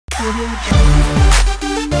Listening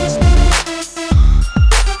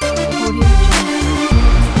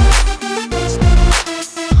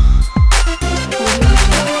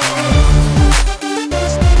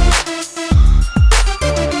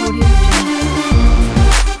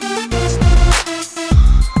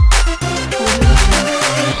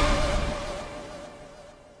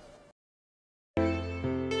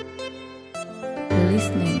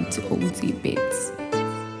to OT Bits.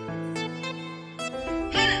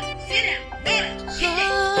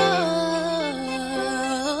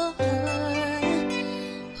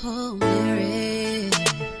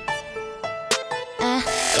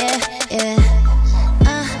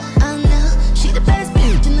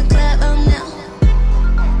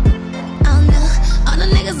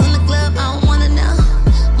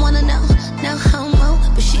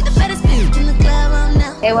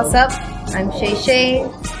 Hey, what's up? I'm SEYI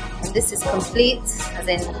SHAY'S, and this is complete, as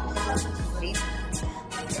in complete.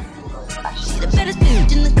 She the baddest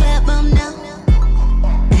bitch in the club, I'm now.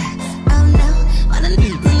 I'm now. All the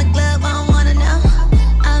niggas in the club, I don't wanna know.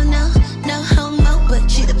 I'm no homo, but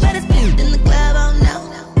she the baddest bitch in the club, I'm now.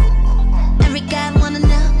 Every guy wanna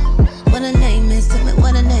know what her name is. Tell me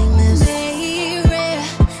what her name is. Baby,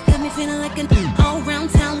 got me feeling like an all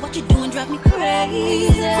around town. What you doing drive me crazy.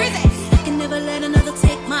 I can never let another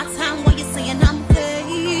take my time while you're saying I'm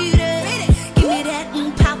faded. Give me that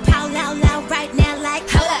pow pow loud loud right now like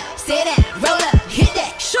hold up, say that, roll up, hit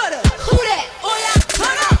that, shut up, who that, oh yeah,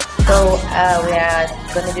 turn up. So we are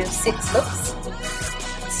gonna do 6 looks.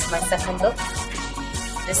 This is my second look.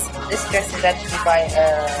 This dress is actually by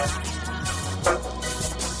a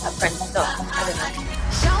friend. No, I don't know.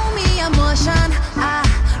 Show me emotion,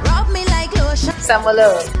 rub me like lotion.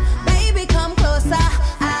 Samuel. Baby, come closer.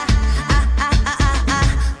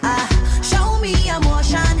 Show me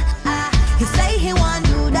emotion. He say he want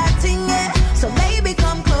do that thing, yeah. So baby,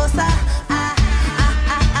 come closer.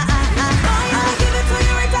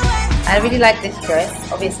 I really like this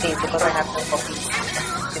dress. Obviously, it's because I have no copies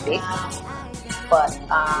to make, but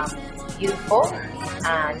beautiful.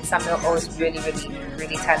 And Samuel O is really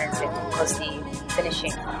talented because the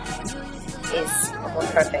finishing is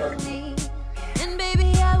almost perfect. And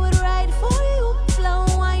baby, I would ride for you, slow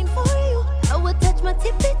wine for you. I would touch my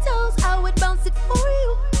tippy toes, I would bounce it for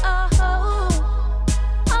you. Oh,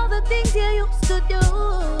 all the things you used to do.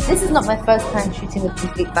 This is not my first time shooting with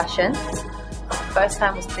complete fashion. First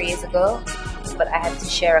time was 3 years ago, but I had to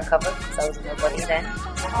share a cover because I was nobody then.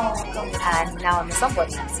 And now I'm a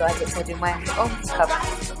somebody, so I get to do my own cover.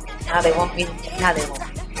 Now they want me, now they won't.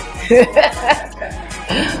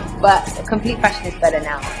 But complete fashion is better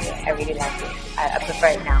now. I really like it. I prefer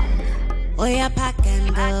it now. Oh yeah, pack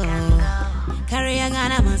and go. Carry a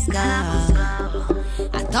gun, I must go.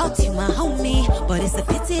 I thought you my homie, but it's a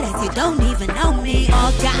pity that you don't even know me.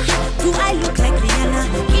 Oh God, do I look like Rihanna?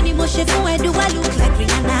 Kini Moshe, where do I look like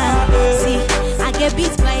Rihanna? See, I get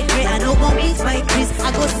beats by Ray, I know gon' beats by Chris.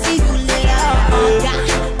 I go see you later. Oh God,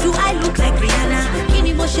 do I look like Rihanna?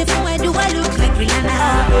 Kini Moshe, where do I look like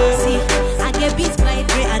Rihanna? See, I get beats by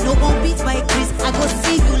Ray, I know gon' beats by Chris. I go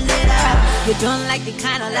see you later. You don't like the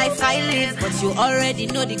kind of life I live, but you already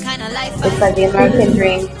know the kind of life I live. It's like the American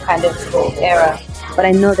dream kind of era. But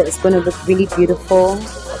I know that it's going to look really beautiful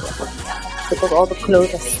because all the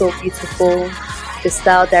clothes are so beautiful. The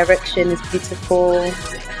style direction is beautiful.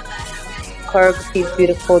 Choreography is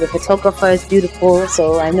beautiful. The photographer is beautiful.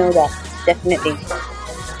 So I know that definitely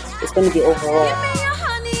it's going to be overall.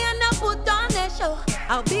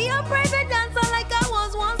 I'll be your private dancer like I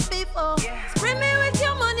was once before. Spray me with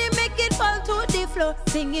your money, make it fall to the floor.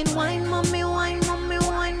 Singing wine, mommy, wine, mommy,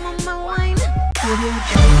 wine, mama, wine.